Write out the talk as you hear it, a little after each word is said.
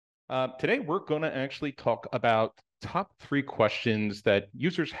Today, we're going to actually talk about top 3 questions that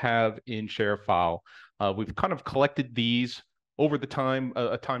users have in ShareFile. We've kind of collected these over the time,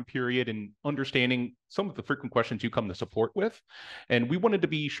 a time period, and understanding some of the frequent questions you come to support with. And we wanted to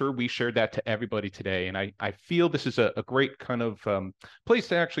be sure we shared that to everybody today. And I feel this is a great kind of place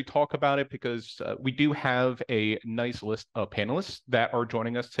to actually talk about it because we do have a nice list of panelists that are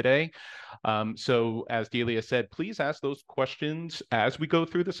joining us today. So as Delia said, please ask those questions as we go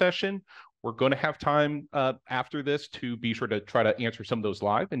through the session. We're going to have time after this to be sure to try to answer some of those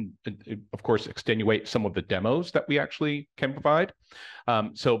live and of course, extenuate some of the demos that we actually can provide.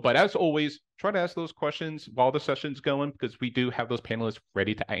 But as always, try to ask those questions while the session's going because we do have those panelists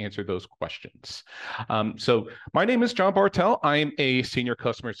ready to answer those questions. So my name is John Bartel. I am a senior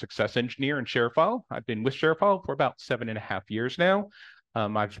customer success engineer in ShareFile. I've been with ShareFile for about 7.5 years now.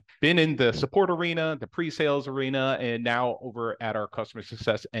 I've been in the support arena, the pre-sales arena, and now over at our customer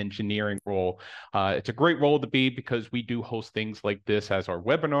success engineering role. It's a great role to be because we do host things like this as our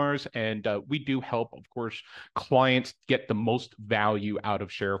webinars, and we do help, of course, clients get the most value out of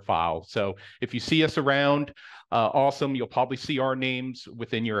ShareFile. So if you see us around, awesome. You'll probably see our names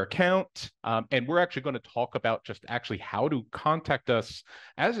within your account. And we're actually going to talk about just actually how to contact us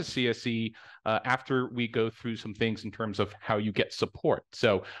as a CSE after we go through some things in terms of how you get support.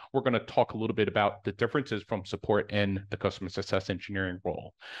 So we're going to talk a little bit about the differences from support and the customer success engineering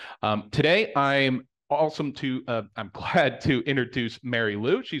role. Today, I'm glad to introduce Mary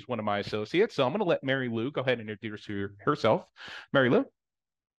Lou. She's one of my associates. So I'm going to let Mary Lou go ahead and introduce herself. Mary Lou.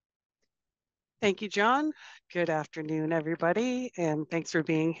 Thank you, John. Good afternoon, everybody, and thanks for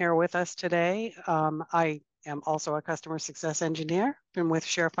being here with us today. I am also a customer success engineer. Been with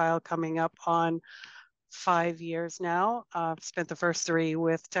ShareFile coming up on 5 years now. I've spent the first 3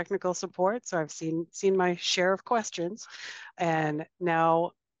 with technical support, so I've seen my share of questions. And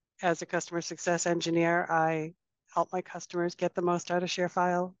now, as a customer success engineer, I help my customers get the most out of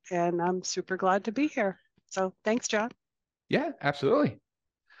ShareFile, and I'm super glad to be here. So thanks, John. Yeah, absolutely.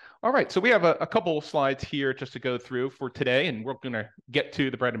 All right, so we have a couple of slides here just to go through for today, and we're going to get to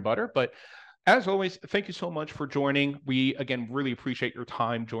the bread and butter. But as always, thank you so much for joining. We, again, really appreciate your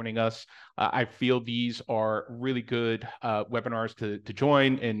time joining us. I feel these are really good webinars to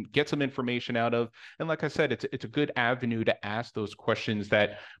join and get some information out of. And like I said, it's a good avenue to ask those questions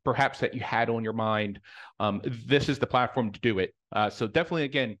that perhaps that you had on your mind. This is the platform to do it. So definitely,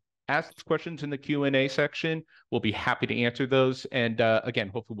 again, ask questions in the Q&A section. We'll be happy to answer those. And again,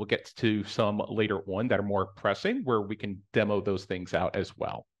 hopefully we'll get to some later on that are more pressing where we can demo those things out as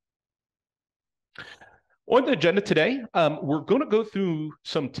well. On the agenda today, we're going to go through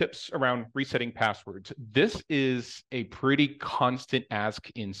some tips around resetting passwords. This is a pretty constant ask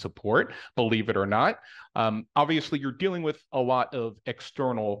in support, believe it or not. Obviously, you're dealing with a lot of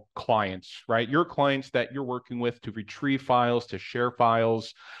external clients, right? Your clients that you're working with to retrieve files, to share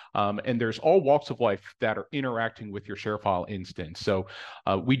files, and there's all walks of life that are interacting with your ShareFile instance. So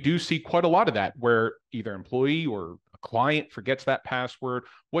we do see quite a lot of that where either employee or client forgets that password.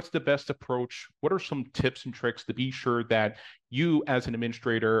 What's the best approach? What are some tips and tricks to be sure that you as an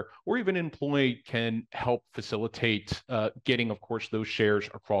administrator or even employee can help facilitate getting, of course, those shares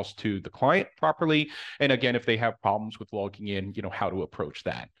across to the client properly? And again, if they have problems with logging in, how to approach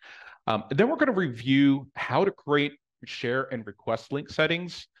that. Then we're going to review how to create share and request link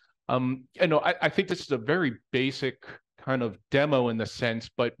settings. I think this is a very basic kind of demo in the sense,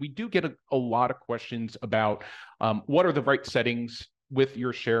 but we do get a lot of questions about what are the right settings with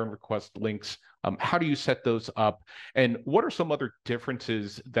your share and request links. How do you set those up? And what are some other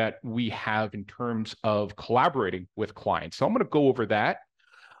differences that we have in terms of collaborating with clients? So I'm going to go over that.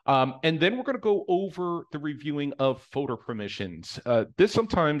 And then we're going to go over the reviewing of folder permissions. This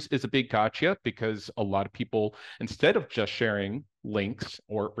sometimes is a big gotcha because a lot of people, instead of just sharing links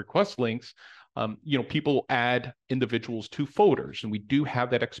or request links, people add individuals to folders, and we do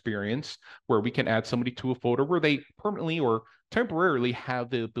have that experience where we can add somebody to a folder where they permanently or temporarily have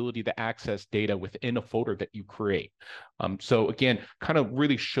the ability to access data within a folder that you create. So again, kind of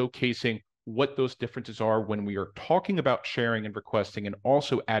really showcasing what those differences are when we are talking about sharing and requesting and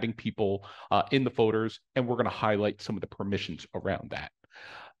also adding people in the folders, and we're going to highlight some of the permissions around that.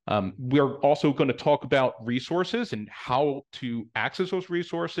 We're also going to talk about resources and how to access those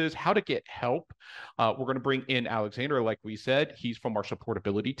resources, how to get help. We're going to bring in Alexander, like we said. He's from our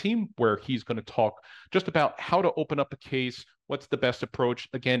supportability team, where he's going to talk just about how to open up a case, what's the best approach.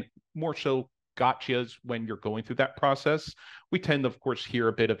 Again, more so gotchas when you're going through that process. We tend to, of course, hear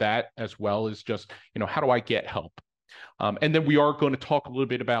a bit of that as well as just, how do I get help? And then we are going to talk a little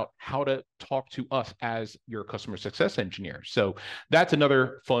bit about how to talk to us as your customer success engineer. So that's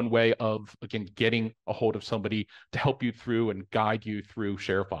another fun way of, again, getting a hold of somebody to help you through and guide you through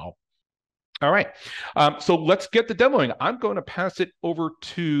ShareFile. All right, so let's get the demoing. I'm going to pass it over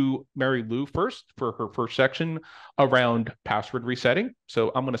to Mary Lou first for her first section around password resetting.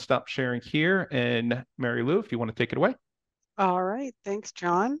 So I'm going to stop sharing here, and Mary Lou, if you want to take it away. All right, thanks,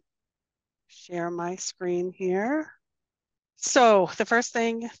 John. Share my screen here. So the first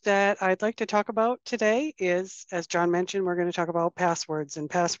thing that I'd like to talk about today is, as John mentioned, we're going to talk about passwords and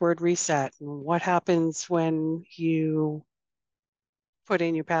password reset and what happens when you put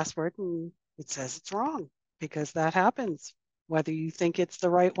in your password and it says it's wrong, because that happens, whether you think it's the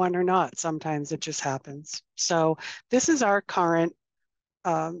right one or not. Sometimes it just happens. So this is our current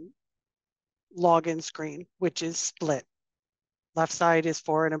login screen, which is split. Left side is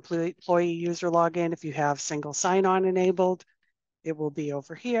for an employee user login. If you have single sign-on enabled, it will be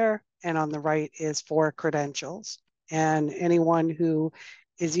over here. And on the right is for credentials. And anyone who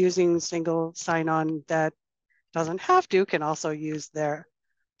is using single sign-on that doesn't have to can also use their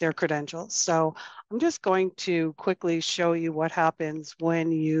credentials. So I'm just going to quickly show you what happens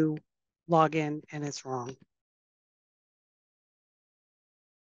when you log in and it's wrong.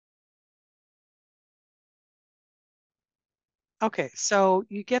 Okay, so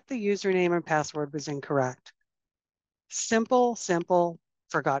you get the username and password was incorrect. Simple,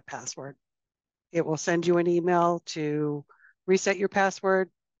 forgot password. It will send you an email to reset your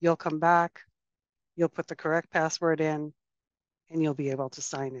password. You'll come back, you'll put the correct password in, and you'll be able to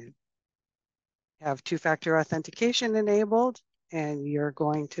sign in. Have two-factor authentication enabled, and you're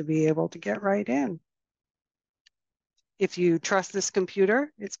going to be able to get right in. If you trust this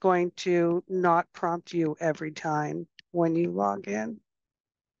computer, it's going to not prompt you every time when you log in.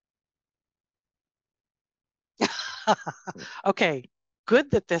 Okay,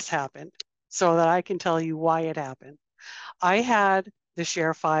 good that this happened so that I can tell you why it happened. I had the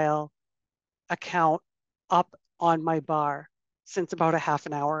ShareFile account up on my bar since about a half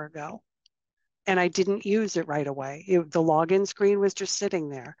an hour ago, and I didn't use it right away. The login screen was just sitting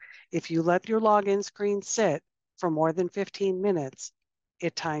there. If you let your login screen sit for more than 15 minutes,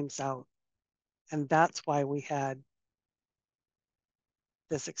 it times out. And that's why we had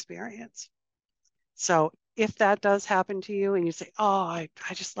this experience. So if that does happen to you and you say, oh, I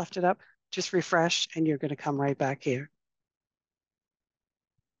just left it up, just refresh and you're going to come right back here.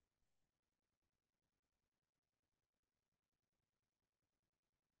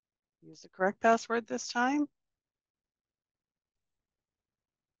 Use the correct password this time.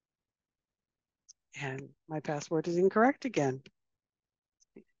 And my password is incorrect again.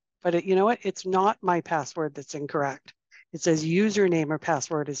 But you know what? It's not my password that's incorrect. It says username or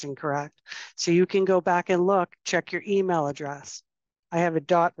password is incorrect. So you can go back and look, check your email address. I have a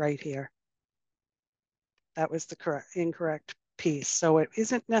dot right here. That was the incorrect piece. So it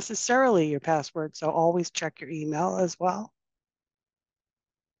isn't necessarily your password. So always check your email as well.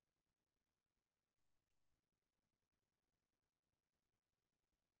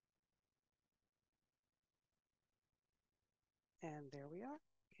 And there we are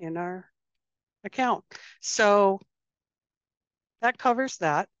in our account. So that covers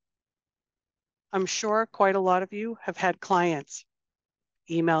that. I'm sure quite a lot of you have had clients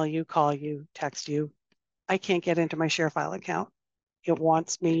email you, call you, text you. I can't get into my ShareFile account. It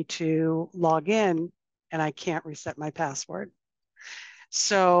wants me to log in and I can't reset my password.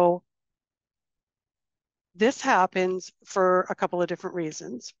 So this happens for a couple of different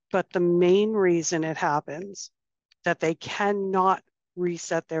reasons, but the main reason it happens that they cannot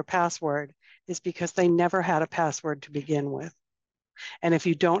reset their password is because they never had a password to begin with. And if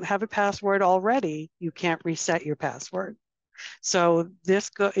you don't have a password already, you can't reset your password. So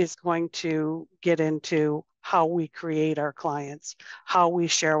this is going to get into how we create our clients, how we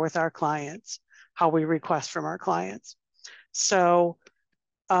share with our clients, how we request from our clients. So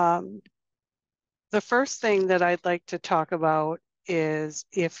the first thing that I'd like to talk about is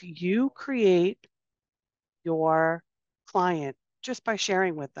if you create your client just by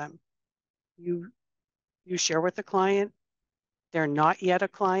sharing with them, you share with the client, they're not yet a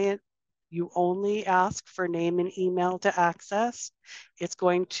client, you only ask for name and email to access, it's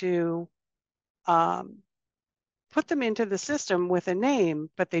going to put them into the system with a name,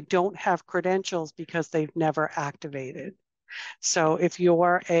 but they don't have credentials because they've never activated. So if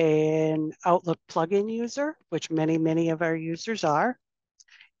you're an Outlook plugin user, which many of our users are,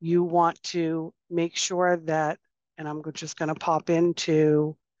 you want to make sure that, and I'm just going to pop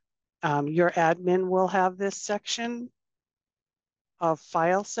into, your admin will have this section of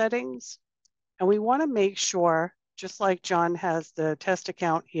file settings. And we want to make sure just like John has the test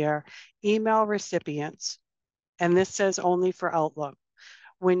account here, email recipients, and this says only for Outlook.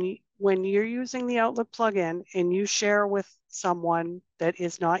 When you're using the Outlook plugin and you share with someone that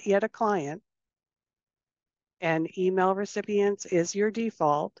is not yet a client, and email recipients is your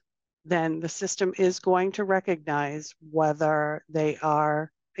default, then the system is going to recognize whether they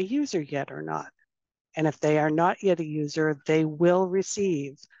are a user yet or not. And if they are not yet a user, they will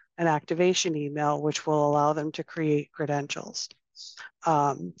receive an activation email, which will allow them to create credentials.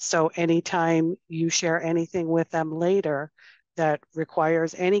 So anytime you share anything with them later that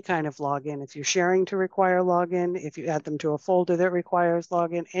requires any kind of login, if you're sharing to require login, if you add them to a folder that requires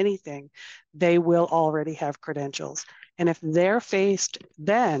login, anything, they will already have credentials. And if they're faced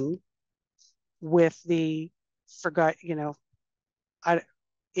then with the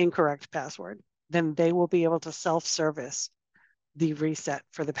incorrect password, then they will be able to self-service the reset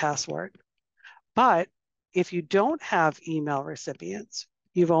for the password. But if you don't have email recipients,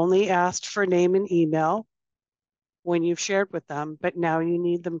 you've only asked for name and email when you've shared with them, but now you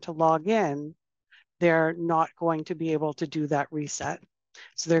need them to log in, they're not going to be able to do that reset.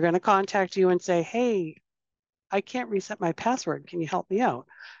 So they're going to contact you and say, hey, I can't reset my password. Can you help me out?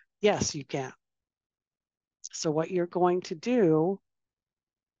 Yes, you can. So what you're going to do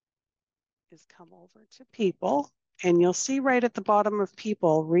is come over to people, and you'll see right at the bottom of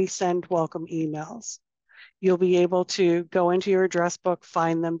people, resend welcome emails. You'll be able to go into your address book,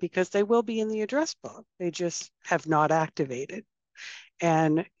 find them because they will be in the address book. They just have not activated.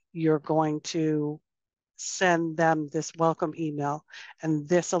 And you're going to send them this welcome email, and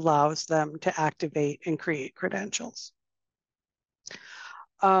this allows them to activate and create credentials.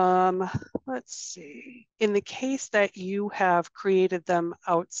 Let's see. In the case that you have created them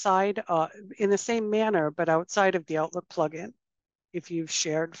outside, in the same manner, but outside of the Outlook plugin, if you've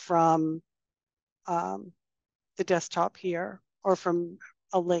shared from the desktop here or from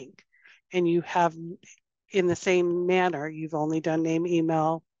a link, and you have, in the same manner, you've only done name,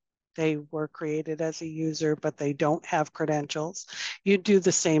 email, they were created as a user, but they don't have credentials, you'd do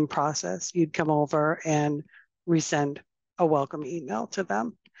the same process. You'd come over and resend a welcome email to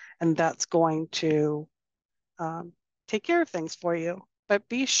them, and that's going to take care of things for you. But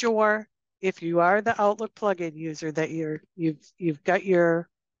be sure, if you are the Outlook plugin user, that you've got your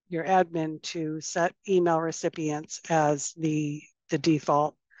admin to set email recipients as the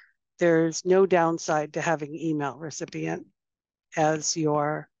default. There's no downside to having email recipient as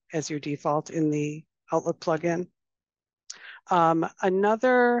your default in the Outlook plugin.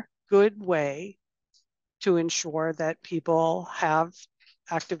 Another good way to ensure that people have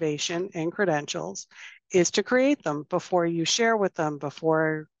activation and credentials is to create them before you share with them,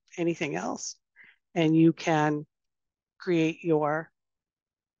 before anything else. And you can create your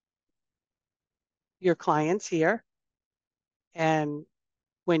clients here. And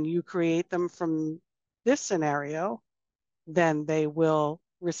when you create them from this scenario, then they will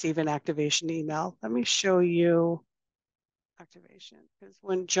receive an activation email. Let me show you activation, because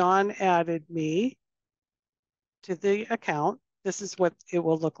when John added me to the account, this is what it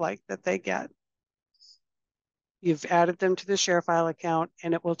will look like that they get. You've added them to the ShareFile account,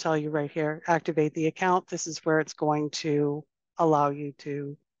 and it will tell you right here, activate the account. This is where it's going to allow you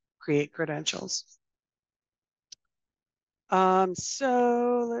to create credentials.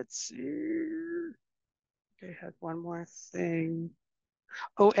 So let's see. I had one more thing.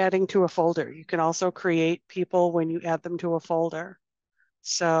 Oh, adding to a folder. You can also create people when you add them to a folder.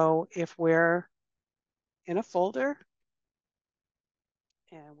 So if we're in a folder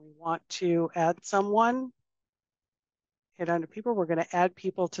and we want to add someone, hit under people, we're going to add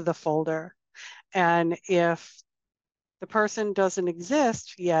people to the folder. And if the person doesn't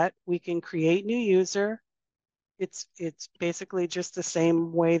exist yet, we can create new user. It's basically just the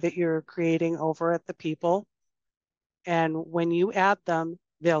same way that you're creating over at the people. And when you add them,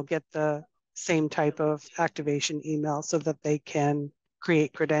 they'll get the same type of activation email so that they can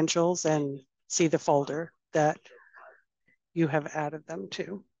create credentials and see the folder that you have added them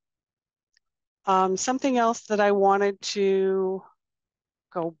to. Something else that I wanted to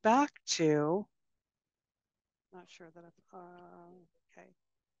go back to, not sure that I've, okay.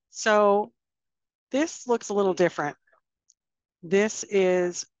 So this looks a little different. This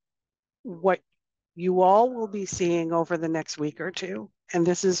is what you all will be seeing over the next week or two. And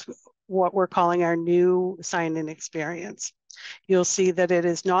this is what we're calling our new sign-in experience. You'll see that it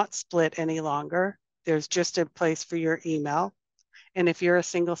is not split any longer. There's just a place for your email. And if you're a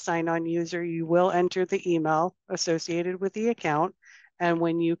single sign-on user, you will enter the email associated with the account. And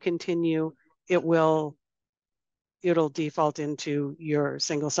when you continue, it'll default into your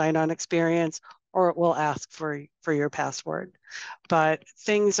single sign-on experience, or it will ask for your password. But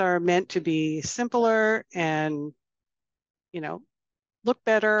things are meant to be simpler and, look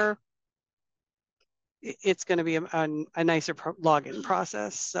better. It's going to be a nicer login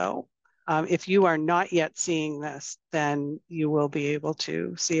process. So if you are not yet seeing this, then you will be able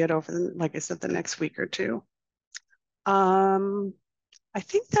to see it over, like I said, the next week or two. I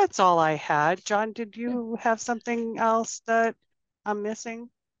think that's all I had. John, did you have something else that I'm missing?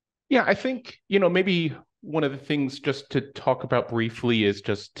 Yeah, I think, maybe one of the things just to talk about briefly is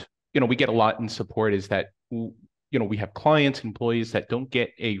just, we get a lot in support is that, we have clients, employees that don't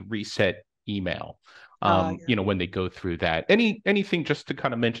get a reset email, Yeah. when they go through that. Anything just to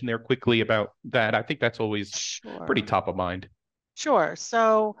kind of mention there quickly about that? I think that's always pretty Sure. top of mind. Sure.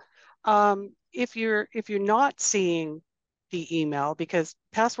 So if you're not seeing the email, because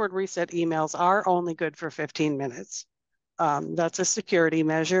password reset emails are only good for 15 minutes. That's a security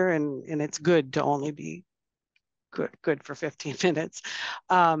measure, and it's good to only be good for 15 minutes.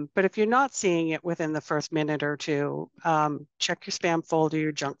 But if you're not seeing it within the first minute or two, check your spam folder,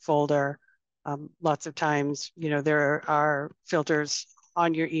 your junk folder. Lots of times, there are filters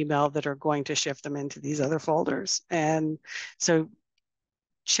on your email that are going to shift them into these other folders. And so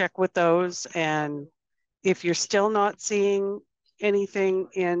check with those. And if you're still not seeing anything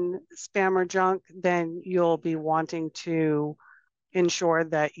in spam or junk, then you'll be wanting to ensure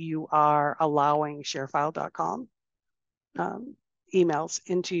that you are allowing sharefile.com emails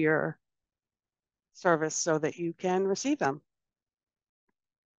into your service so that you can receive them.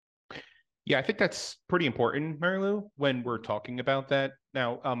 Yeah, I think that's pretty important, Mary Lou, when we're talking about that.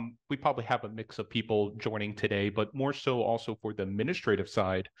 Now, we probably have a mix of people joining today, but more so also for the administrative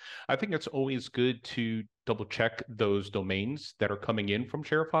side. I think it's always good to double check those domains that are coming in from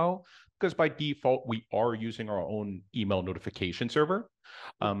ShareFile, because by default, we are using our own email notification server.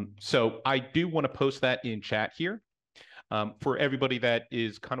 So I do want to post that in chat here. For everybody that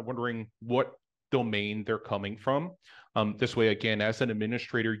is kind of wondering what domain they're coming from. This way, again, as an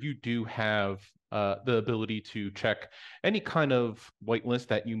administrator, you do have the ability to check any kind of whitelist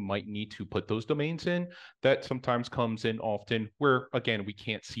that you might need to put those domains in. That sometimes comes in often where, again, we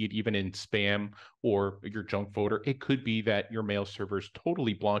can't see it even in spam or your junk folder. It could be that your mail server is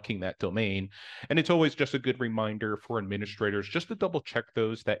totally blocking that domain. And it's always just a good reminder for administrators just to double check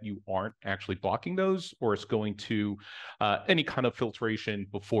those that you aren't actually blocking those, or it's going to any kind of filtration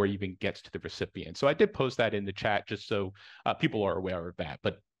before it even gets to the recipient. So I did post that in the chat just so people are aware of that.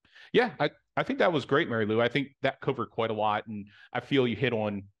 But yeah, I think that was great, Mary Lou. I think that covered quite a lot. And I feel you hit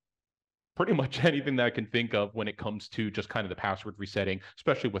on pretty much anything that I can think of when it comes to just kind of the password resetting,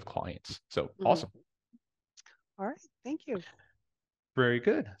 especially with clients. So awesome. All right. Thank you. Very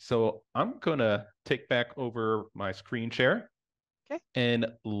good. So I'm going to take back over my screen share. Okay. And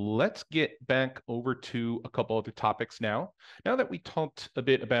let's get back over to a couple other topics now. Now that we talked a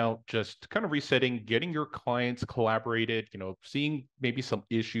bit about just kind of resetting, getting your clients collaborated, seeing maybe some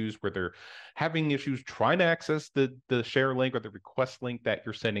issues where they're having issues trying to access the share link or the request link that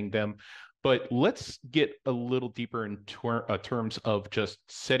you're sending them. But let's get a little deeper in terms of just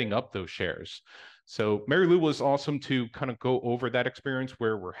setting up those shares. So Mary Lou was awesome to kind of go over that experience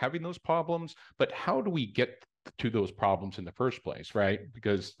where we're having those problems, but how do we get to those problems in the first place, right?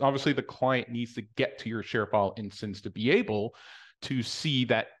 Because obviously the client needs to get to your ShareFile instance to be able to see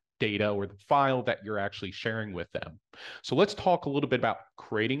that data or the file that you're actually sharing with them. So let's talk a little bit about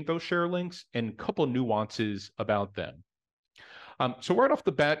creating those share links and a couple of nuances about them. So right off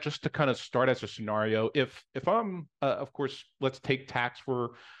the bat, just to kind of start as a scenario, if I'm, of course, let's take tax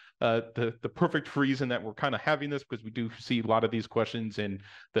for the perfect reason that we're kind of having this, because we do see a lot of these questions in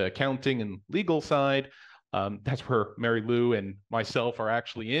the accounting and legal side. That's where Mary Lou and myself are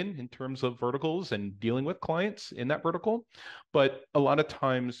actually in terms of verticals and dealing with clients in that vertical. But a lot of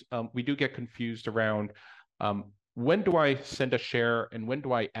times we do get confused around when do I send a share and when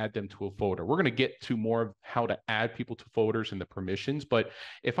do I add them to a folder? We're going to get to more of how to add people to folders and the permissions. But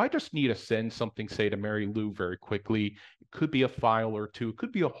if I just need to send something, say, to Mary Lou very quickly, it could be a file or two, it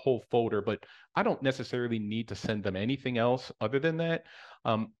could be a whole folder, but I don't necessarily need to send them anything else other than that.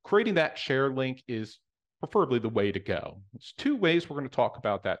 Creating that share link is preferably the way to go. There's two ways we're going to talk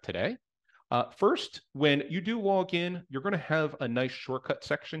about that today. First, when you do log in, you're going to have a nice shortcut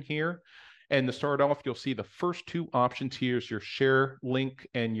section here. And to start off, you'll see the first two options here is your share link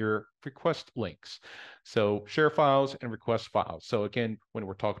and your request links. So share files and request files. So again, when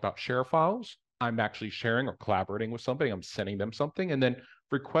we're talking about share files, I'm actually sharing or collaborating with somebody. I'm sending them something. And then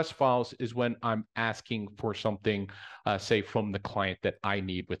request files is when I'm asking for something, say, from the client that I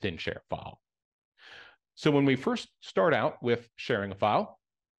need within ShareFile. So when we first start out with sharing a file,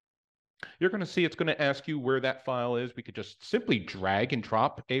 You're going to see it's going to ask you where that file is. We could just simply drag and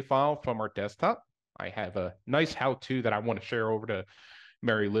drop a file from our desktop. I have a nice how-to that I want to share over to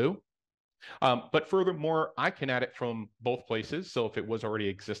Mary Lou. But furthermore, I can add it from both places. So if it was already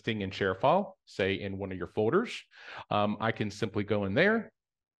existing in ShareFile, say in one of your folders, I can simply go in there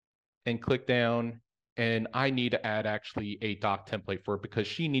and click down. And I need to add actually a doc template for it because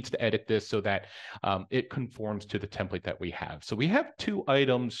she needs to edit this so that it conforms to the template that we have. So we have two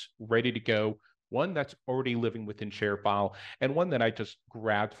items ready to go. One that's already living within ShareFile and one that I just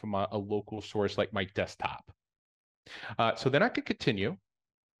grabbed from a local source like my desktop. So then I could continue.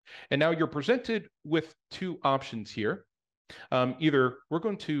 And now you're presented with two options here. Either we're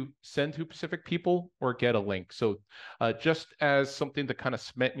going to send to Pacific people or get a link. So just as something to kind of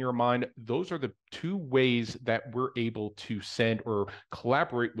cement in your mind, those are the two ways that we're able to send or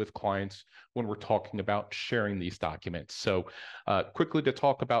collaborate with clients when we're talking about sharing these documents. So quickly to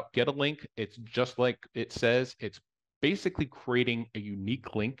talk about get a link, it's just like it says, it's basically creating a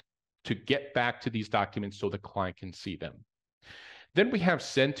unique link to get back to these documents so the client can see them. Then we have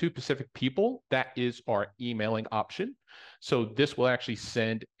send to Pacific people. That is our emailing option. So this will actually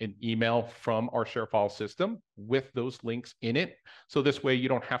send an email from our ShareFile system with those links in it. So this way you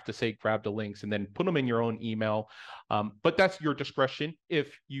don't have to say grab the links and then put them in your own email. But that's your discretion.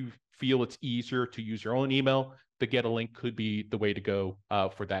 If you feel it's easier to use your own email, the get a link could be the way to go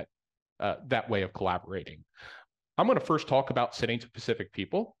for that way of collaborating. I'm going to first talk about sending to Pacific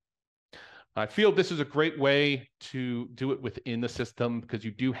people. I feel this is a great way to do it within the system because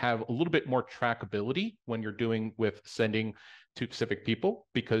you do have a little bit more trackability when you're doing with sending to Pacific people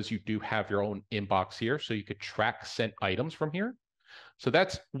because you do have your own inbox here. So you could track sent items from here. So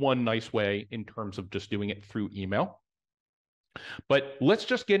that's one nice way in terms of just doing it through email. But let's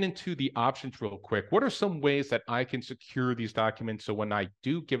just get into the options real quick. What are some ways that I can secure these documents so when I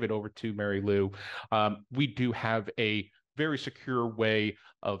do give it over to Mary Lou, we do have a very secure way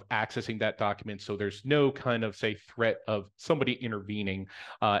of accessing that document so there's no kind of, say, threat of somebody intervening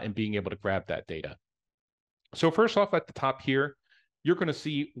and being able to grab that data. So first off at the top here, you're going to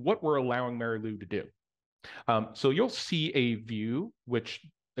see what we're allowing Mary Lou to do. So you'll see a view, which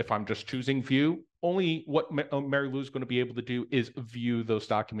if I'm just choosing view, only what Mary Lou is going to be able to do is view those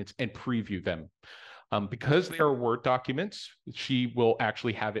documents and preview them. Because they are Word documents, she will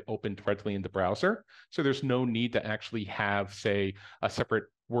actually have it open directly in the browser. So there's no need to actually have, say, a separate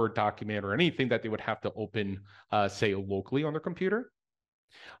Word document or anything that they would have to open, say, locally on their computer.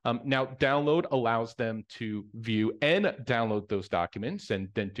 Now, download allows them to view and download those documents and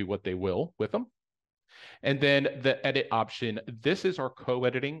then do what they will with them. And then the edit option, this is our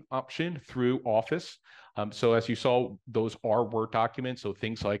co-editing option through Office. So as you saw, those are Word documents. So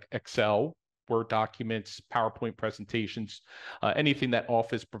things like Excel, Word documents, PowerPoint presentations, anything that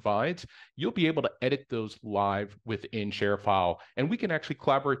Office provides, you'll be able to edit those live within ShareFile, and we can actually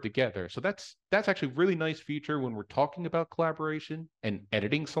collaborate together. So that's actually a really nice feature when we're talking about collaboration and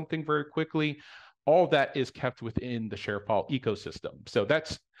editing something very quickly. All that is kept within the ShareFile ecosystem. So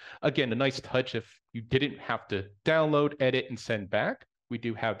that's, again, a nice touch. If you didn't have to download, edit, and send back, we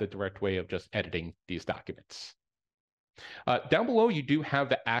do have the direct way of just editing these documents. Down below, you do have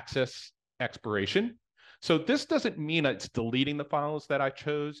the access expiration. So this doesn't mean it's deleting the files that I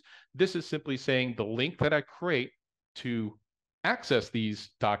chose. This is simply saying the link that I create to access these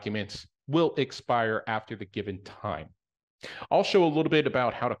documents will expire after the given time. I'll show a little bit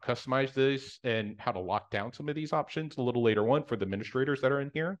about how to customize this and how to lock down some of these options a little later on for the administrators that are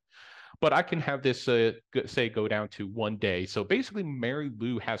in here. But I can have this, say, go down to 1 day. So basically, Mary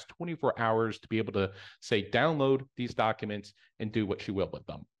Lou has 24 hours to be able to, say, download these documents and do what she will with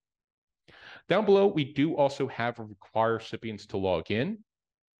them. Down below, we do also have require recipients to log in.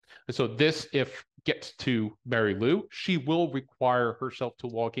 So this, if gets to Mary Lou, she will require herself to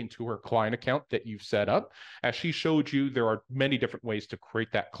log into her client account that you've set up. As she showed you, there are many different ways to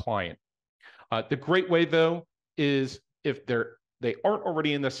create that client. The great way, though, is if they aren't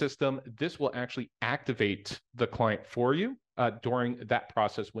already in the system, this will actually activate the client for you during that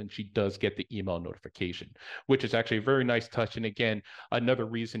process when she does get the email notification, which is actually a very nice touch. And again, another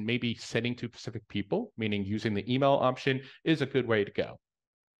reason maybe sending to Pacific people, meaning using the email option, is a good way to go.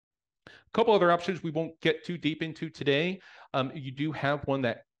 A couple other options we won't get too deep into today. You do have one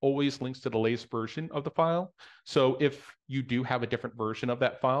that always links to the latest version of the file. So if you do have a different version of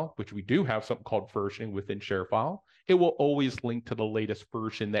that file, which we do have something called versioning within ShareFile, it will always link to the latest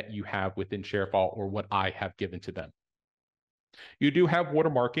version that you have within ShareFile or what I have given to them. You do have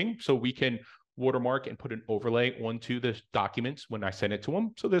watermarking, so we can watermark and put an overlay onto the documents when I send it to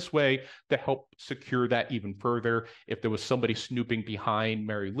them. So this way, to help secure that even further, if there was somebody snooping behind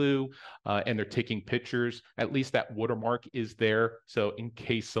Mary Lou and they're taking pictures, at least that watermark is there. So in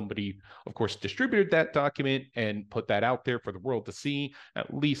case somebody, of course, distributed that document and put that out there for the world to see,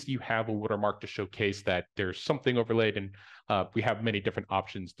 at least you have a watermark to showcase that there's something overlaid, and we have many different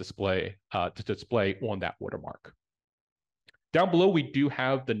options to display on that watermark. Down below, we do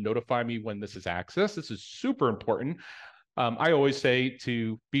have the notify me when this is accessed. This is super important. I always say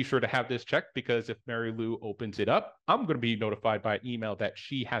to be sure to have this checked, because if Mary Lou opens it up, I'm going to be notified by email that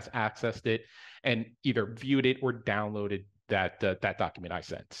she has accessed it and either viewed it or downloaded that document I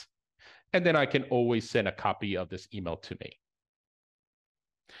sent. And then I can always send a copy of this email to me.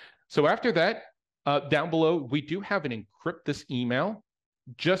 So after that, down below, we do have an encrypt this email.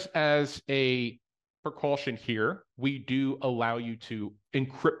 Just as a precaution here, we do allow you to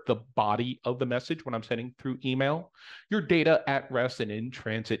encrypt the body of the message when I'm sending through email. Your data at rest and in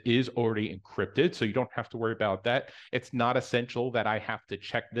transit is already encrypted, so you don't have to worry about that. It's not essential that I have to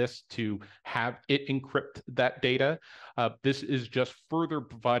check this to have it encrypt that data. This is just further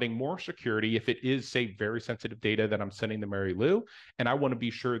providing more security if it is, say, very sensitive data that I'm sending to Mary Lou. And I want to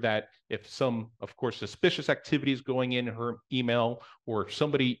be sure that if some, of course, suspicious activity is going in her email, or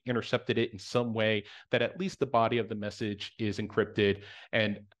somebody intercepted it in some way, that at least the body of the message is encrypted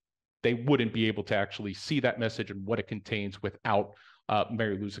and they wouldn't be able to actually see that message and what it contains without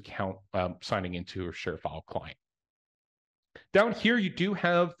Mary Lou's account signing into her ShareFile client. Down here, you do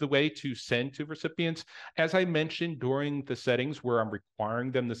have the way to send to recipients. As I mentioned during the settings where I'm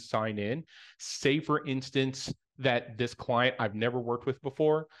requiring them to sign in, say for instance that this client I've never worked with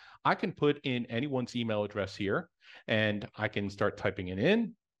before, I can put in anyone's email address here and I can start typing it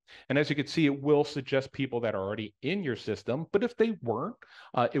in. And as you can see, it will suggest people that are already in your system. But if they weren't,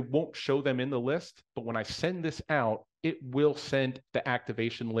 it won't show them in the list. But when I send this out, it will send the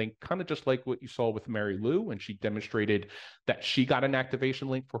activation link, kind of just like what you saw with Mary Lou, and she demonstrated that she got an activation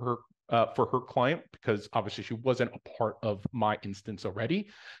link for her client, because obviously she wasn't a part of my instance already.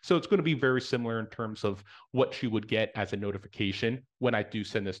 So it's going to be very similar in terms of what she would get as a notification when I do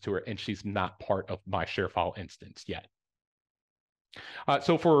send this to her, and she's not part of my ShareFile instance yet.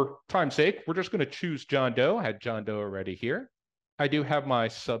 So for time's sake, we're just going to choose John Doe. I had John Doe already here. I do have my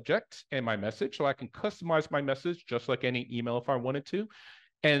subject and my message, so I can customize my message just like any email if I wanted to,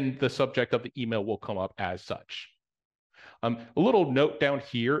 and the subject of the email will come up as such. A little note down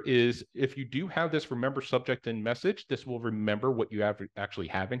here is if you do have this remember subject and message, this will remember what you actually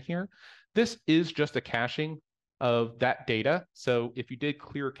have in here. This is just a caching of that data. So if you did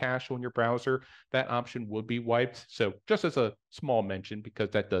clear cache on your browser, that option would be wiped. So just as a small mention,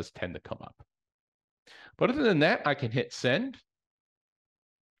 because that does tend to come up. But other than that, I can hit send.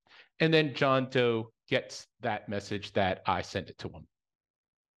 And then John Doe gets that message that I sent it to him.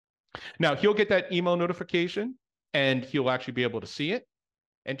 Now he'll get that email notification and he'll actually be able to see it.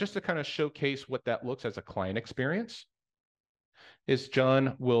 And just to kind of showcase what that looks as a client experience, is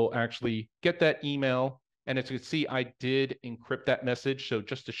John will actually get that email. And as you can see, I did encrypt that message. So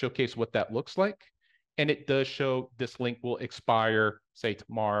just to showcase what that looks like. And it does show this link will expire, say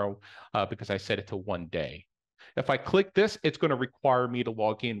tomorrow, because I set it to 1 day. If I click this, it's going to require me to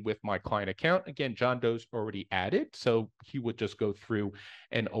log in with my client account. Again, John Doe's already added, so he would just go through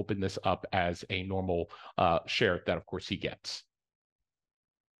and open this up as a normal share that, of course, he gets.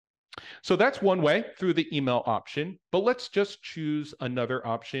 So that's one way through the email option, but let's just choose another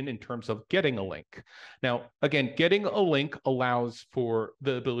option in terms of getting a link. Now, again, getting a link allows for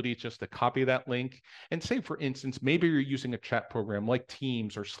the ability just to copy that link and say, for instance, maybe you're using a chat program like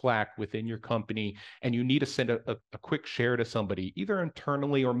Teams or Slack within your company, and you need to send a quick share to somebody, either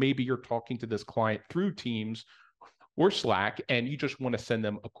internally or maybe you're talking to this client through Teams or Slack, and you just want to send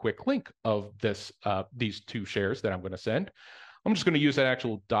them a quick link of these two shares that I'm going to send. I'm just going to use that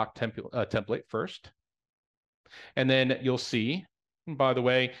actual doc template first. And then you'll see, and by the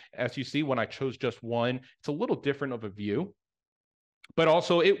way, as you see, when I chose just one, it's a little different of a view, but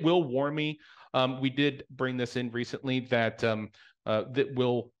also it will warn me. We did bring this in recently that that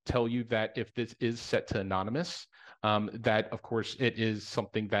will tell you that if this is set to anonymous, that of course it is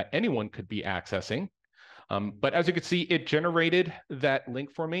something that anyone could be accessing. But as you can see, it generated that link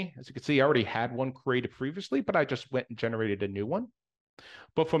for me. As you can see, I already had one created previously, but I just went and generated a new one.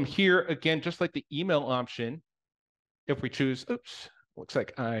 But from here, again, just like the email option, if we choose, oops, looks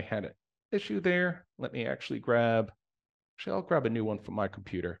like I had an issue there. Let me actually I'll grab a new one from my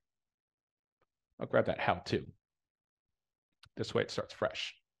computer. I'll grab that how to. This way it starts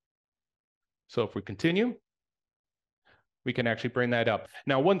fresh. So if we continue, we can actually bring that up.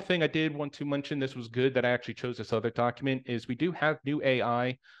 Now, one thing I did want to mention, this was good that I actually chose this other document, is we do have new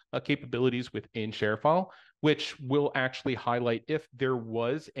AI capabilities within ShareFile, which will actually highlight if there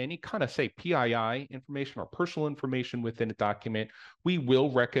was any kind of, say, PII information or personal information within a document. We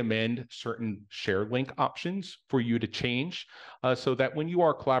will recommend certain share link options for you to change so that when you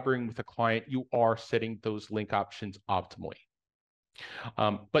are collaborating with a client, you are setting those link options optimally.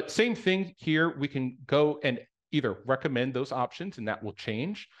 But same thing here, we can go and either recommend those options and that will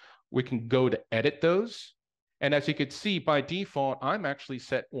change. We can go to edit those. And as you can see, by default, I'm actually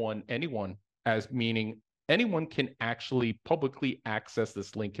set on anyone, as meaning anyone can actually publicly access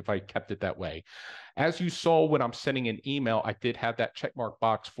this link if I kept it that way. As you saw when I'm sending an email, I did have that checkmark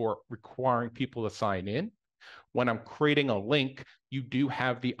box for requiring people to sign in. When I'm creating a link, you do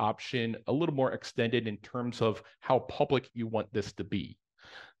have the option a little more extended in terms of how public you want this to be.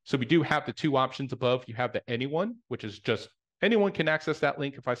 So we do have the two options above. You have the anyone, which is just anyone can access that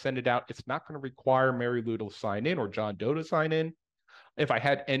link. If I send it out, it's not going to require Mary Lou to sign in or John Doe to sign in. If I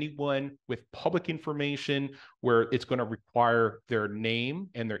had anyone with public information where it's going to require their name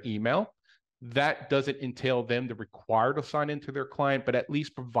and their email, that doesn't entail them to require to sign into their client, but at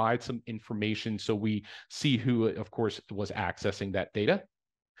least provide some information so we see who, of course, was accessing that data.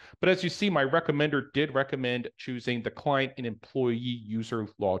 But as you see, my recommender did recommend choosing the client and employee user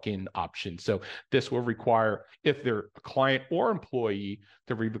login option. So this will require, if they're a client or employee,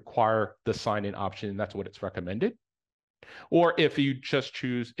 to require the sign-in option, and that's what it's recommended. Or if you just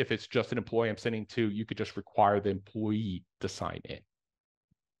choose, if it's just an employee I'm sending to, you could just require the employee to sign in.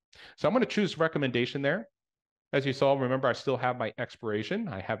 So I'm going to choose recommendation there. As you saw, remember, I still have my expiration.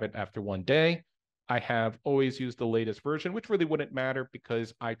 I have it after 1 day. I have always used the latest version, which really wouldn't matter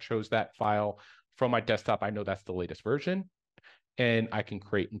because I chose that file from my desktop. I know that's the latest version, and I can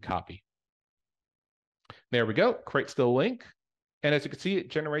create and copy. There we go, creates the link. And as you can see, it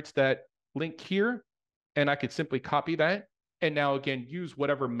generates that link here, and I could simply copy that. And now again, use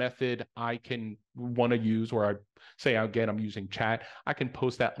whatever method I can want to use, or I say, again, I'm using chat. I can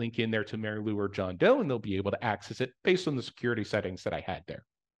post that link in there to Mary Lou or John Doe, and they'll be able to access it based on the security settings that I had there.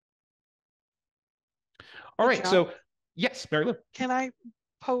 All right, John, so yes, Mary Lou. can I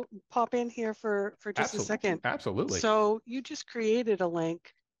pop in here for just a second? Absolutely. So you just created a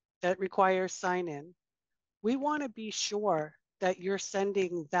link that requires sign in. We want to be sure that you're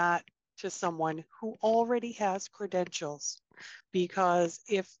sending that to someone who already has credentials, because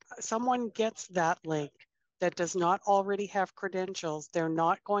if someone gets that link that does not already have credentials, they're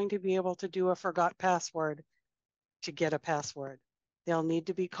not going to be able to do a forgot password to get a password. They'll need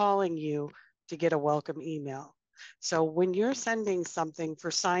to be calling you to get a welcome email. So when you're sending something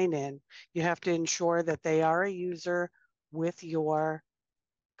for sign in, you have to ensure that they are a user with your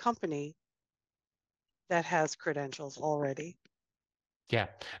company that has credentials already. Yeah,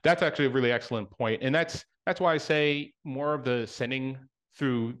 that's actually a really excellent point. And that's why I say more of the sending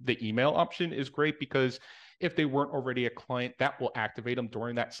through the email option is great, because if they weren't already a client, that will activate them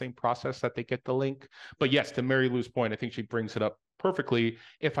during that same process that they get the link. But yes, to Mary Lou's point, I think she brings it up perfectly.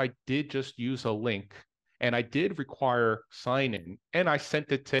 If I did just use a link and I did require sign in and I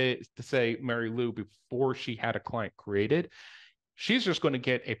sent it to say Mary Lou before she had a client created, she's just going to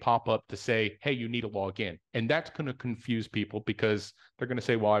get a pop-up to say, hey, you need to log in. And that's going to confuse people because they're going to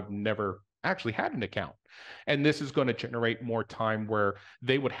say, well, I've never actually had an account. And this is going to generate more time where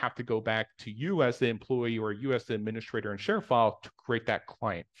they would have to go back to you as the employee or you as the administrator in ShareFile to create that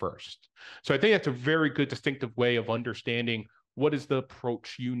client first. So I think that's a very good distinctive way of understanding what is the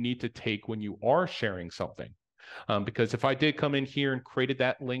approach you need to take when you are sharing something. Because if I did come in here and created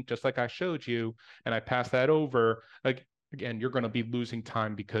that link just like I showed you, and I passed that over, like, again, you're going to be losing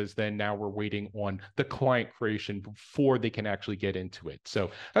time because then now we're waiting on the client creation before they can actually get into it.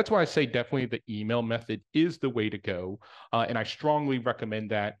 So that's why I say definitely the email method is the way to go. And I strongly recommend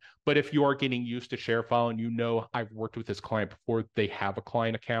that. But if you are getting used to ShareFile and you know I've worked with this client before they have a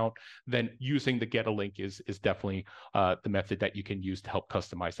client account, then using the get a link is definitely the method that you can use to help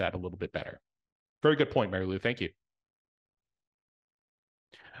customize that a little bit better. Very good point, Mary Lou. Thank you.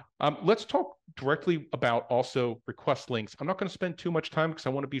 Let's talk directly about also request links. I'm not going to spend too much time because I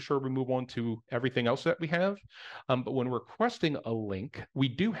want to be sure we move on to everything else that we have. But when requesting a link, we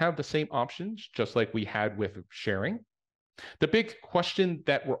do have the same options, just like we had with sharing. The big question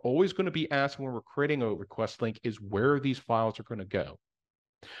that we're always going to be asked when we're creating a request link is where these files are going to go.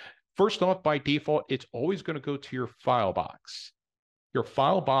 First off, by default, it's always going to go to your file box. Your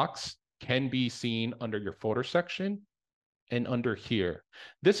file box can be seen under your folder section and under here.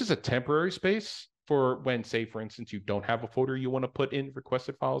 This is a temporary space for when, say, for instance, you don't have a folder you want to put in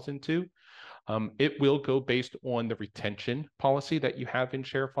requested files into. It will go based on the retention policy that you have in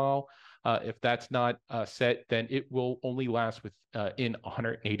ShareFile. If that's not set, then it will only last in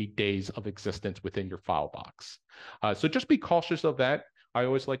 180 days of existence within your file box. So just be cautious of that. I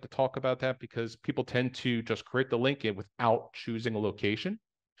always like to talk about that because people tend to just create the link without choosing a location.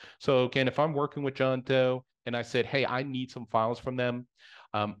 So again, if I'm working with John Doe and I said, hey, I need some files from them,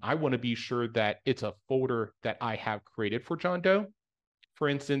 I want to be sure that it's a folder that I have created for John Doe. For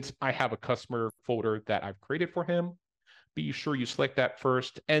instance, I have a customer folder that I've created for him. Be sure you select that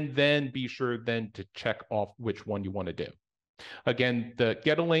first, and then be sure then to check off which one you want to do. Again, the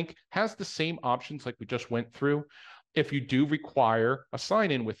get a link has the same options like we just went through. If you do require a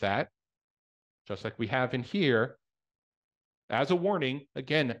sign-in with that, just like we have in here, as a warning,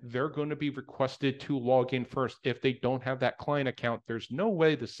 again, they're going to be requested to log in first. If they don't have that client account, there's no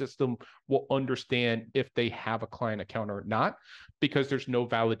way the system will understand if they have a client account or not, because there's no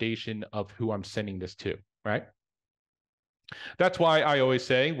validation of who I'm sending this to, right? That's why I always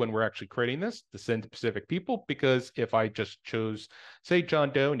say when we're actually creating this to send to specific people, because if I just chose, say,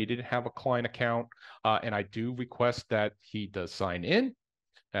 John Doe, and he didn't have a client account, and I do request that he does sign in,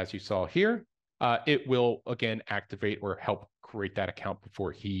 as you saw here, it will, again, activate or help create that account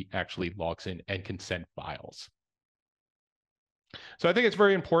before he actually logs in and can send files. So I think it's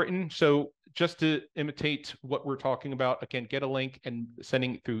very important. So just to imitate what we're talking about, again, get a link and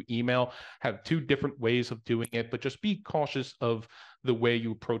sending it through email, have two different ways of doing it, but just be cautious of the way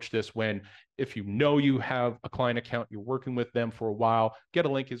you approach this when, if you know you have a client account, you're working with them for a while, get a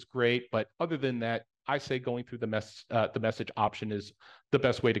link is great. But other than that, I say going through the message option is the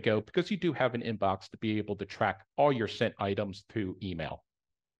best way to go because you do have an inbox to be able to track all your sent items through email.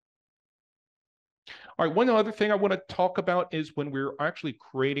 All right, one other thing I want to talk about is when we're actually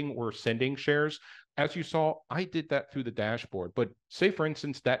creating or sending shares. As you saw, I did that through the dashboard, but say for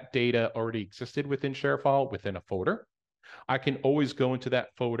instance, that data already existed within ShareFile within a folder. I can always go into that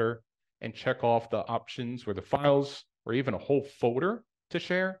folder and check off the options or the files or even a whole folder to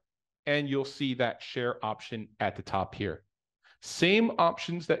share, and you'll see that share option at the top here. Same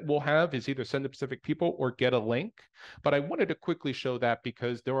options that we'll have is either send to specific people or get a link. But I wanted to quickly show that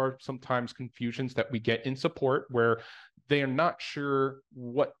because there are sometimes confusions that we get in support where they are not sure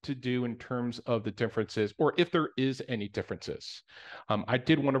what to do in terms of the differences or if there is any differences. I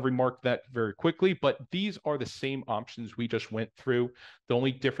did want to remark that very quickly, but these are the same options we just went through. The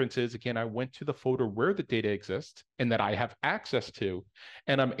only difference is, again, I went to the folder where the data exists and that I have access to,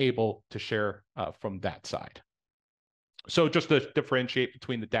 and I'm able to share from that side. So just to differentiate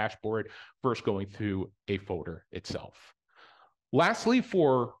between the dashboard versus going through a folder itself. Lastly,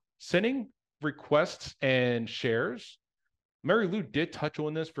 for sending requests and shares, Mary Lou did touch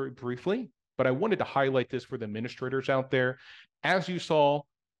on this very briefly, but I wanted to highlight this for the administrators out there. As you saw,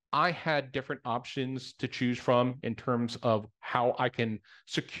 I had different options to choose from in terms of how I can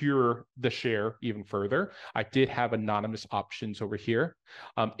secure the share even further. I did have anonymous options over here.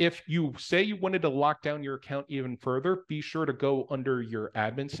 If you say you wanted to lock down your account even further, be sure to go under your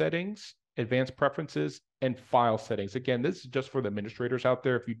admin settings, advanced preferences, and file settings. Again, this is just for the administrators out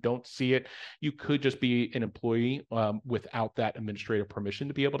there. If you don't see it, you could just be an employee without that administrative permission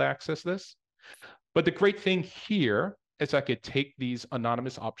to be able to access this. But the great thing here is I could take these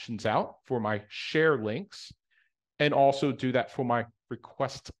anonymous options out for my share links and also do that for my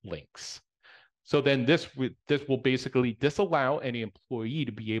request links. So then this will basically disallow any employee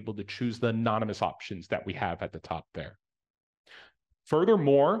to be able to choose the anonymous options that we have at the top there.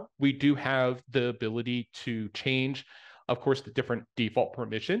 Furthermore, we do have the ability to change, of course, the different default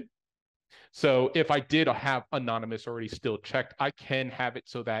permission. So if I did have anonymous already still checked, I can have it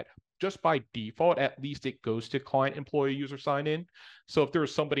so that just by default, at least it goes to client employee user sign in. So if there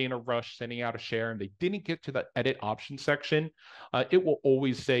was somebody in a rush sending out a share and they didn't get to the edit option section, it will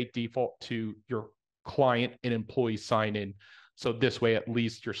always say default to your client and employee sign in. So this way, at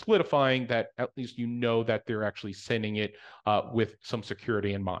least you're solidifying that at least you know that they're actually sending it with some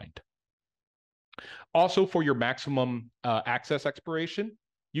security in mind. Also, for your maximum access expiration,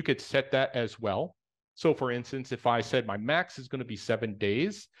 you could set that as well. So for instance, if I said my max is going to be 7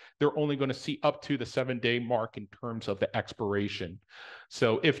 days, they're only going to see up to the 7-day mark in terms of the expiration.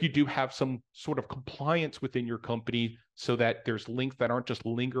 So if you do have some sort of compliance within your company so that there's links that aren't just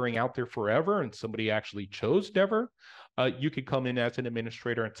lingering out there forever and somebody actually chose never, you could come in as an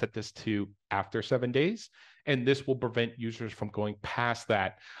administrator and set this to after 7 days. And this will prevent users from going past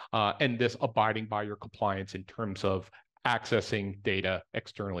that and this abiding by your compliance in terms of accessing data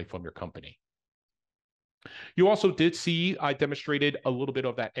externally from your company. You also did see I demonstrated a little bit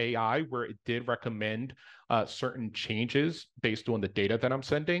of that AI where it did recommend certain changes based on the data that I'm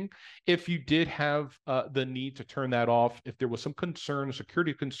sending. If you did have the need to turn that off, if there was some concern,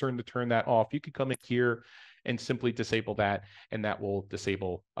 security concern to turn that off, you could come in here and simply disable that, and that will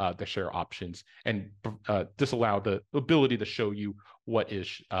disable the share options and disallow the ability to show you what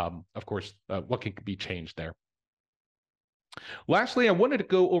is, of course, what can be changed there. Lastly, I wanted to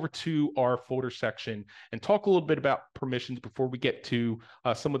go over to our folder section and talk a little bit about permissions before we get to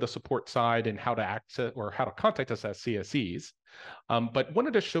some of the support side and how to access or how to contact us as CSEs. But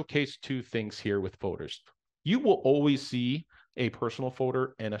wanted to showcase two things here with folders. You will always see a personal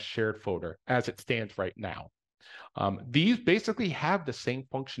folder and a shared folder as it stands right now. These basically have the same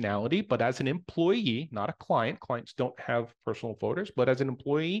functionality, but as an employee, not a client, clients don't have personal folders, but as an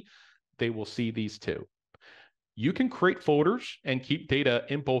employee, they will see these two. You can create folders and keep data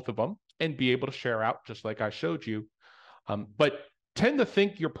in both of them and be able to share out just like I showed you. But tend to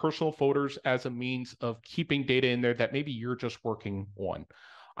think your personal folders as a means of keeping data in there that maybe you're just working on.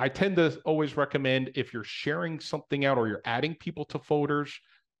 I tend to always recommend if you're sharing something out or you're adding people to folders,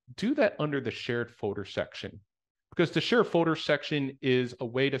 do that under the shared folder section. Because the shared folder section is a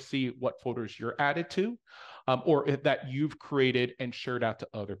way to see what folders you're added to or that you've created and shared out to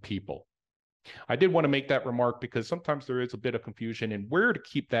other people. I did want to make that remark because sometimes there is a bit of confusion in where to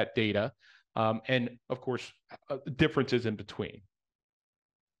keep that data and, of course, differences in between.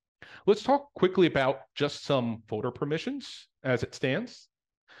 Let's talk quickly about just some folder permissions as it stands.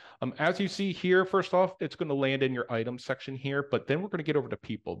 As you see here, first off, it's going to land in your items section here, but then we're going to get over to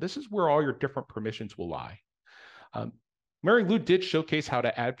people. This is where all your different permissions will lie. Mary Lou did showcase how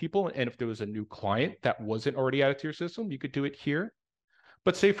to add people, and if there was a new client that wasn't already added to your system, you could do it here.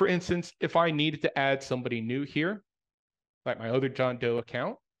 But say, for instance, if I needed to add somebody new here, like my other John Doe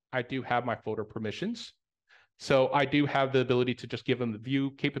account, I do have my folder permissions. So I do have the ability to just give them the view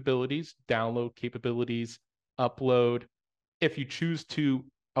capabilities, download capabilities, upload. If you choose to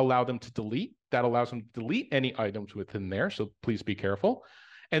allow them to delete, that allows them to delete any items within there. So please be careful.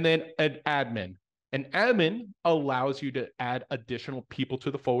 And then an admin. An admin allows you to add additional people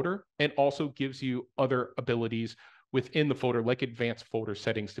to the folder and also gives you other abilities within the folder, like advanced folder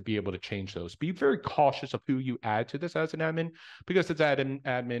settings, to be able to change those. Be very cautious of who you add to this as an admin, because as an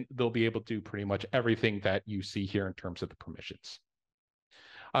admin, they'll be able to do pretty much everything that you see here in terms of the permissions.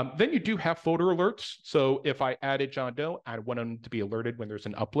 Then you do have folder alerts. So if I added John Doe, I want him to be alerted when there's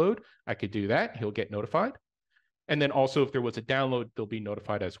an upload. I could do that. He'll get notified. And then also if there was a download, they'll be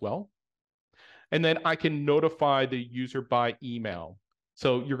notified as well. And then I can notify the user by email.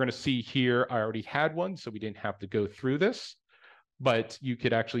 So you're going to see here, I already had one, so we didn't have to go through this. But you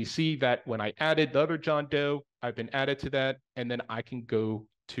could actually see that when I added the other John Doe, I've been added to that, and then I can go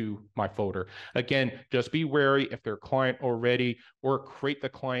to my folder. Again, just be wary if they're a client already, or create the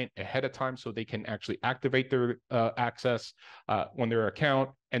client ahead of time so they can actually activate their access on their account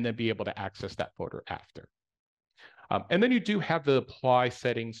and then be able to access that folder after. And then you do have the apply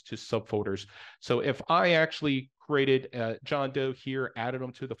settings to subfolders. So if I actually created John Doe here, added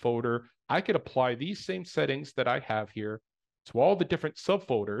them to the folder, I could apply these same settings that I have here to all the different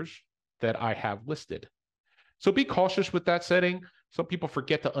subfolders that I have listed. So be cautious with that setting. Some people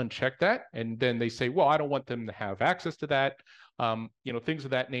forget to uncheck that, and then they say, well, I don't want them to have access to that. Things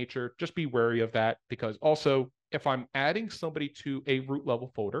of that nature. Just be wary of that, because also if I'm adding somebody to a root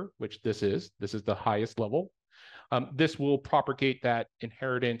level folder, which this is the highest level, this will propagate that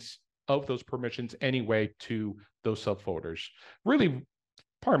inheritance of those permissions anyway to those subfolders. Really,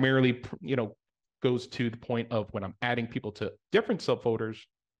 primarily, goes to the point of when I'm adding people to different subfolders,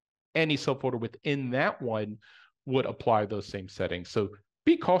 any subfolder within that one would apply those same settings. So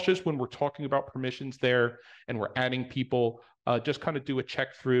be cautious when we're talking about permissions there and we're adding people. Just kind of do a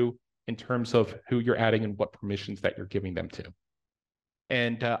check through in terms of who you're adding and what permissions that you're giving them to.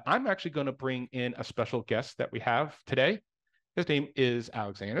 And I'm actually going to bring in a special guest that we have today. His name is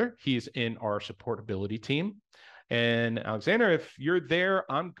Alexander. He's in our supportability team. And Alexander, if you're there,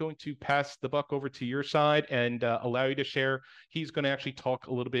 I'm going to pass the buck over to your side and allow you to share. He's going to actually talk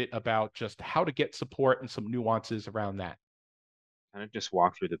a little bit about just how to get support and some nuances around that. Kind of just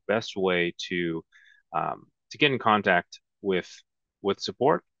walk through the best way to get in contact with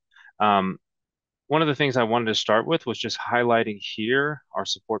support. One of the things I wanted to start with was just highlighting here our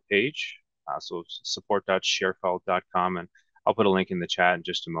support page. So support.sharefile.com, and I'll put a link in the chat in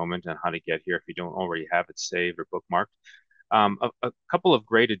just a moment on how to get here if you don't already have it saved or bookmarked. A couple of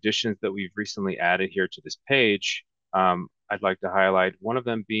great additions that we've recently added here to this page, I'd like to highlight. One of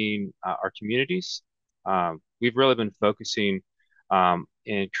them being our communities. We've really been focusing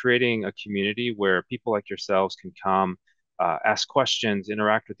and creating a community where people like yourselves can come, ask questions,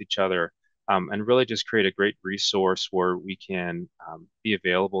 interact with each other, and really just create a great resource where we can be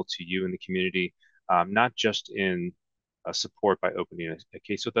available to you in the community, not just in support by opening a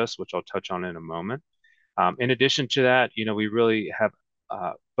case with us, which I'll touch on in a moment. In addition to that, we really have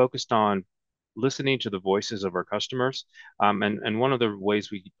focused on listening to the voices of our customers. And one of the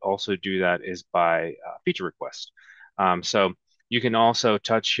ways we also do that is by feature request. So you can also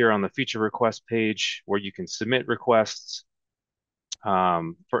touch here on the feature request page where you can submit requests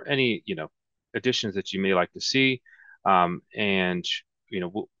for any, additions that you may like to see. And,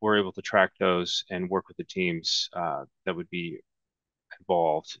 we're able to track those and work with the teams that would be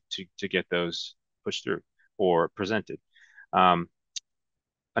involved to get those pushed through or presented. Um,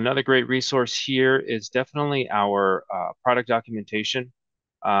 Another great resource here is definitely our product documentation.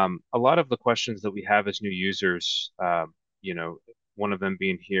 A lot of the questions that we have as new users, one of them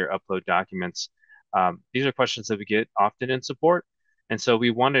being here, upload documents. These are questions that we get often in support. And so we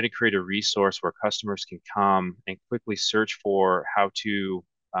wanted to create a resource where customers can come and quickly search for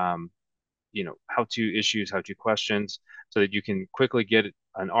um, how to issues, how to questions, so that you can quickly get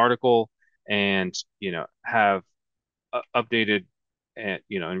an article and, have updated and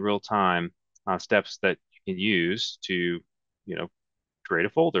in real time steps that you can use to you know create a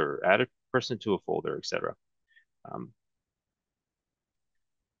folder, add a person to a folder, etc. Um,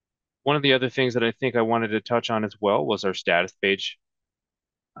 One of the other things that I think I wanted to touch on as well was our status page.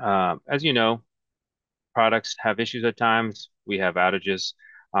 As you know, products have issues at times. We have outages.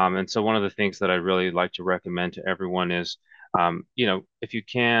 And so one of the things that I really like to recommend to everyone is, if you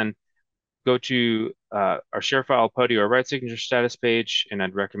can, go to our ShareFile Podio or Right Signature status page, and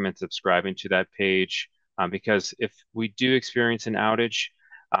I'd recommend subscribing to that page because if we do experience an outage,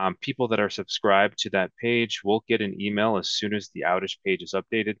 people that are subscribed to that page will get an email as soon as the outage page is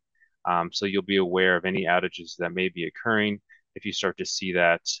updated. So you'll be aware of any outages that may be occurring if you start to see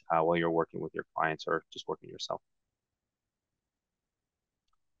that while you're working with your clients or just working yourself.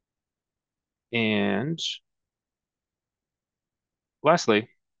 And lastly,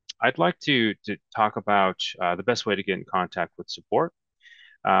 I'd like to talk about the best way to get in contact with support.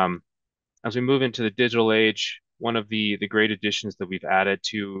 Um, as we move into the digital age, one of the great additions that we've added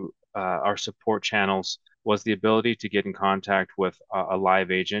to our support channels was the ability to get in contact with a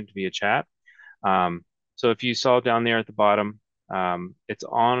live agent via chat. Um, so if you saw down there at the bottom, it's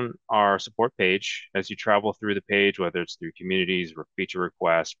on our support page. As you travel through the page, whether it's through communities or feature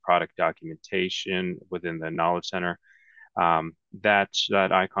requests, product documentation within the Knowledge Center, that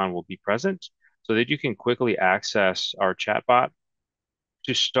icon will be present so that you can quickly access our chatbot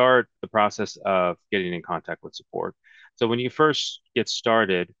to start the process of getting in contact with support. So when you first get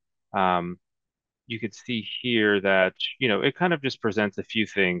started, you could see here that, it kind of just presents a few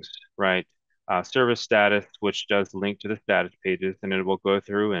things, right? Service status, which does link to the status pages, and it will go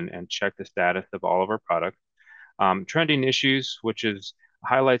through and check the status of all of our products. Trending issues, which is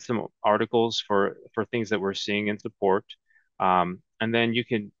highlight some articles for things that we're seeing in support. And then you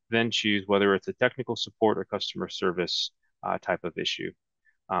can then choose whether it's a technical support or customer service type of issue.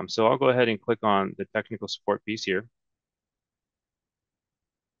 So I'll go ahead and click on the technical support piece here.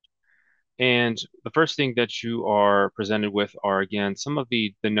 And the first thing that you are presented with are, again, some of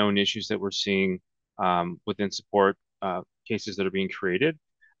the known issues that we're seeing within support cases that are being created.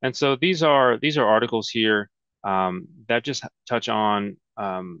 And so these are articles here that just touch on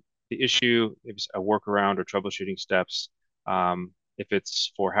the issue, if it's a workaround or troubleshooting steps. If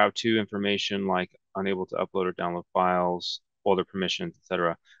it's for how-to information like unable to upload or download files, folder permissions,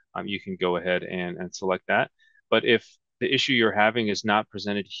 etc., you can go ahead and select that. But if the issue you're having is not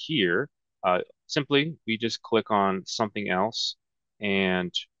presented here, simply we just click on something else,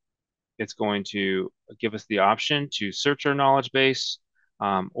 and it's going to give us the option to search our knowledge base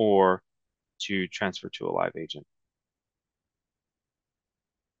or to transfer to a live agent.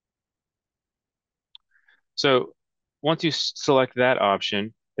 So once you select that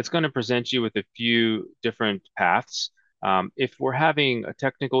option, it's going to present you with a few different paths. If we're having a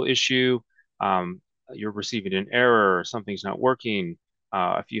technical issue, you're receiving an error, or something's not working,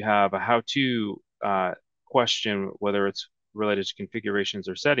 if you have a how-to question, whether it's related to configurations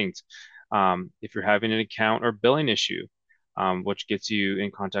or settings, if you're having an account or billing issue, which gets you in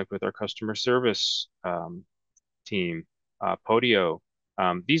contact with our customer service team, Podio.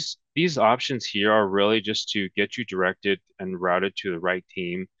 These options here are really just to get you directed and routed to the right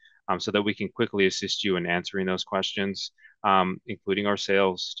team, so that we can quickly assist you in answering those questions, including our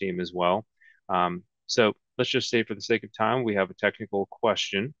sales team as well. So let's just say for the sake of time, we have a technical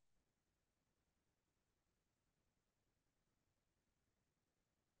question.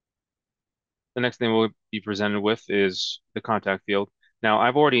 the next thing we'll be presented with is the contact field. Now,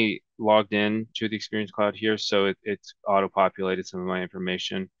 I've already logged in to the Experience Cloud here, so it's auto-populated some of my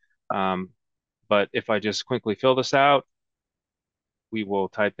information. But if I just quickly fill this out, we will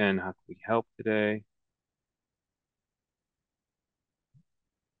type in, how can we help today?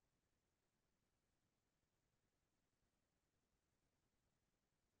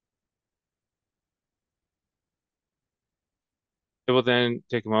 It will then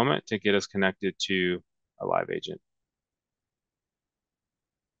take a moment to get us connected to a live agent.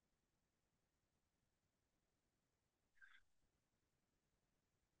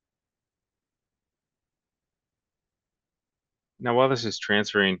 Now, while this is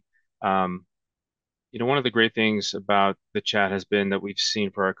transferring, one of the great things about the chat has been that we've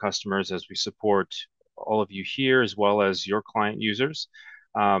seen for our customers as we support all of you here as well as your client users,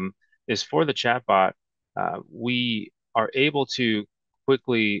 is for the chatbot, we are able to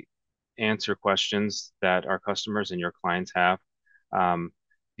quickly answer questions that our customers and your clients have.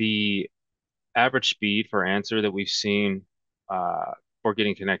 The average speed for answer that we've seen for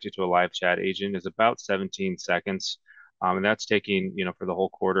getting connected to a live chat agent is about 17 seconds. And that's taking, for the whole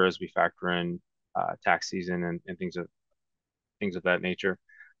quarter as we factor in tax season and things of that nature.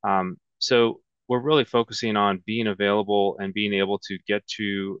 So we're really focusing on being available and being able to get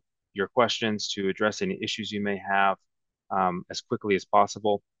to your questions, to address any issues you may have as quickly as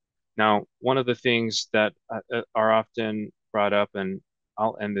possible. Now, one of the things that are often brought up, and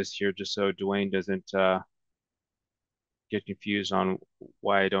I'll end this here just so Dwayne doesn't get confused on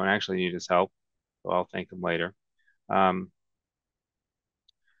why I don't actually need his help. So I'll thank him later.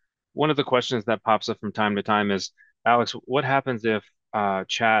 One of the questions that pops up from time to time is, Alex, what happens if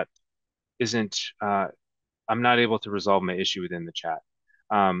chat isn't, I'm not able to resolve my issue within the chat?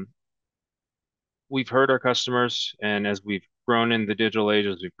 We've heard our customers, and as we've grown in the digital age,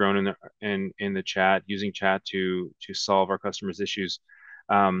 as we've grown in the chat, using chat to solve our customers' issues.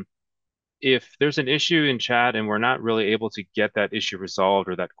 If there's an issue in chat and we're not really able to get that issue resolved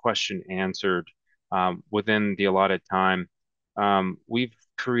or that question answered within the allotted time, we've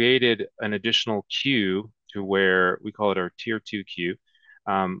created an additional queue to where we call it our tier 2 queue,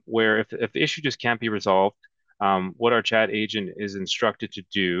 where if the issue just can't be resolved, what our chat agent is instructed to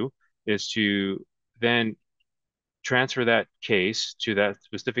do is to then transfer that case to that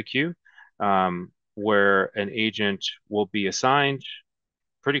specific queue, where an agent will be assigned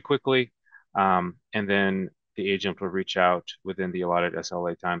pretty quickly, and then the agent will reach out within the allotted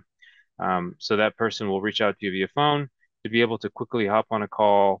SLA time. So that person will reach out to you via phone to be able to quickly hop on a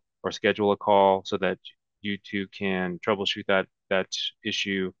call or schedule a call so that you two can troubleshoot that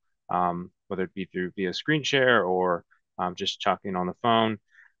issue, whether it be via screen share or just talking on the phone,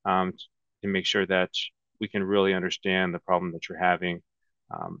 to make sure that we can really understand the problem that you're having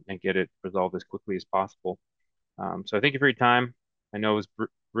and get it resolved as quickly as possible. So thank you for your time. I know it was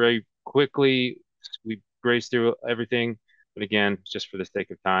very quickly. We grazed through everything, but again, just for the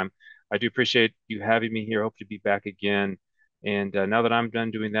sake of time, I do appreciate you having me here. Hope to be back again. And now that I'm done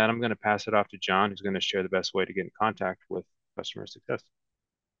doing that, I'm going to pass it off to John, who's going to share the best way to get in contact with customer success.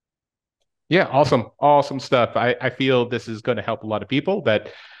 Yeah, awesome stuff. I feel this is going to help a lot of people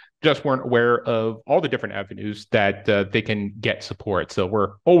that just weren't aware of all the different avenues that they can get support. So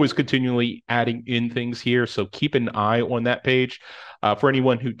we're always continually adding in things here. So keep an eye on that page. For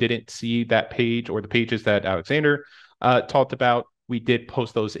anyone who didn't see that page or the pages that Alexander talked about, we did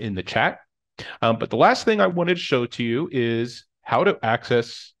post those in the chat. But the last thing I wanted to show to you is how to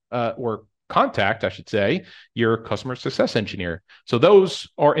access or contact, I should say, your customer success engineer. So those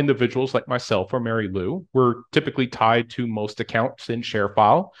are individuals like myself or Mary Lou. We're typically tied to most accounts in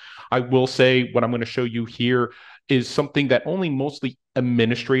ShareFile. I will say what I'm going to show you here is something that only mostly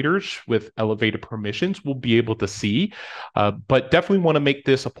administrators with elevated permissions will be able to see. But definitely want to make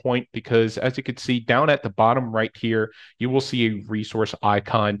this a point because as you can see down at the bottom right here, you will see a resource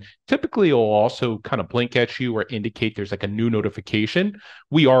icon. Typically, it'll also kind of blink at you or indicate there's like a new notification.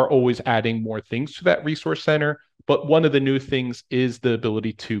 We are always adding more things to that resource center. But one of the new things is the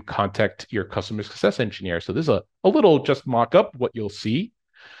ability to contact your customer success engineer. So this is a little just mock up what you'll see.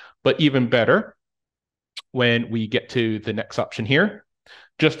 But even better, when we get to the next option here,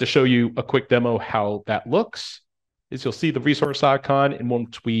 just to show you a quick demo how that looks, is you'll see the resource icon. And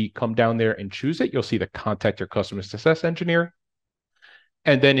once we come down there and choose it, you'll see the contact your customer success engineer.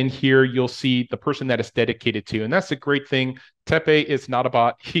 And then in here, you'll see the person that is dedicated to. And that's the great thing. Tepe is not a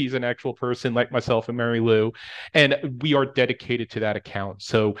bot. He's an actual person like myself and Mary Lou. And we are dedicated to that account.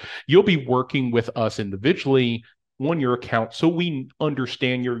 So you'll be working with us individually on your account so we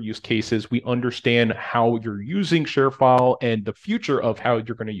understand your use cases, we understand how you're using ShareFile and the future of how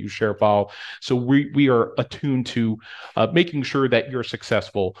you're going to use ShareFile. So we are attuned to making sure that you're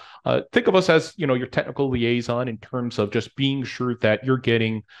successful. Think of us as, your technical liaison in terms of just being sure that you're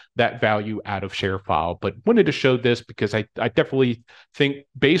getting that value out of ShareFile. But wanted to show this because I definitely think,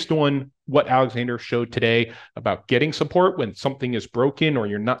 based on what Alexander showed today about getting support when something is broken or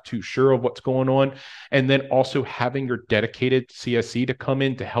you're not too sure of what's going on, and then also having your dedicated CSE to come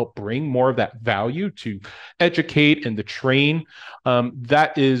in to help bring more of that value to educate and to train,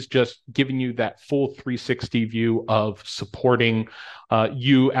 that is just giving you that full 360 view of supporting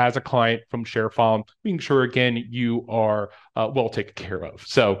you as a client from ShareFile, being sure, again, you are well taken care of.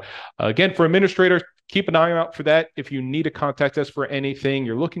 So again, for administrators, keep an eye out for that. If you need to contact us for anything,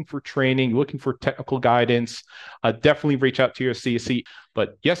 you're looking for training, you're looking for technical guidance, definitely reach out to your CSE.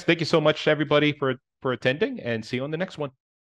 But yes, thank you so much, everybody, for attending, and see you on the next one.